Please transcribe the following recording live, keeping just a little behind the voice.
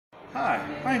Hi,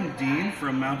 I'm Dean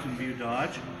from Mountain View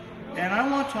Dodge, and I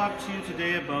want to talk to you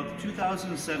today about the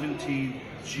 2017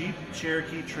 Jeep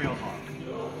Cherokee Trailhawk.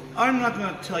 I'm not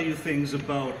going to tell you things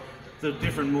about the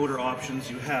different motor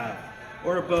options you have,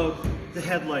 or about the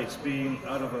headlights being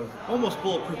out of a almost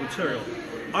bulletproof material.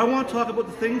 I want to talk about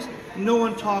the things no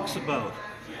one talks about.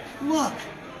 Look,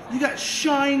 you got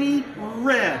shiny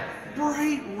red,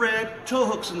 bright red tow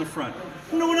hooks in the front.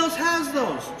 No one else has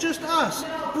those, just us,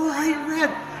 bright red.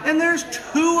 And there's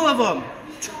two of them,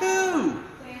 two.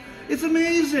 It's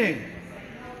amazing.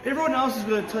 Everyone else is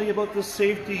going to tell you about the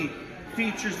safety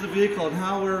features of the vehicle and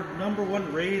how we're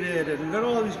 #1 rated and we've got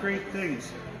all these great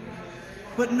things.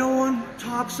 But no one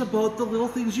talks about the little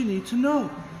things you need to know.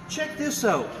 Check this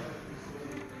out.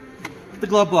 The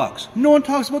glove box. No one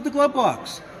talks about the glove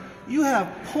box. You have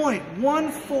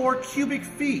 0.14 cubic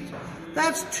feet.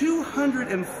 That's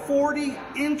 240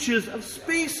 inches of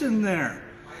space in there.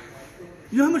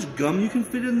 You know how much gum you can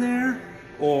fit in there?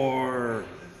 Or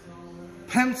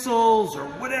pencils or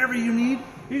whatever you need?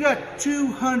 You got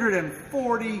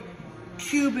 240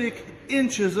 cubic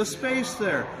inches of space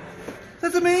there.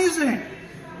 That's amazing.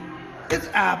 It's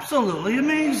absolutely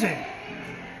amazing.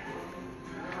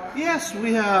 Yes,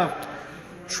 we have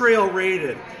trail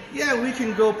rated. Yeah, we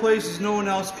can go places no one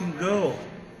else can go.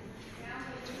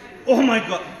 Oh my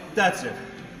God, that's it.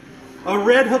 A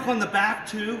red hook on the back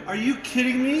too? Are you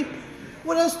kidding me?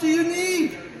 What else do you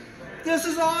need? This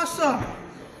is awesome.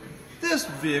 This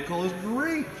vehicle is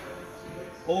great.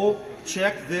 Oh,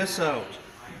 check this out.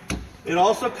 It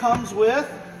also comes with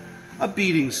a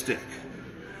beating stick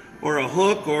or a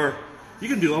hook, or you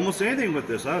can do almost anything with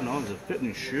this. I don't know, does it fit in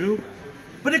your shoe?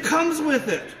 But it comes with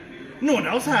it. No one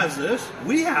else has this.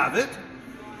 We have it.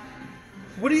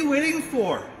 What are you waiting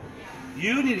for?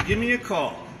 You need to give me a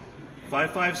call.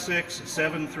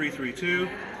 556-7332.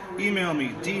 Email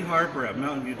me,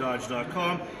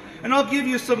 dharper@mountainviewdodge.com, and I'll give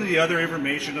you some of the other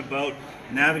information about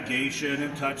navigation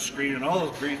and touchscreen and all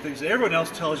those great things that everyone else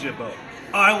tells you about.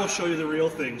 I will show you the real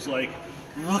things, like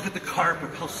look at the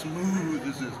carpet, how smooth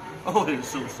this is. Oh, it is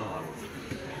so soft.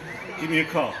 Give me a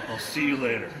call. I'll see you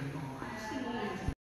later.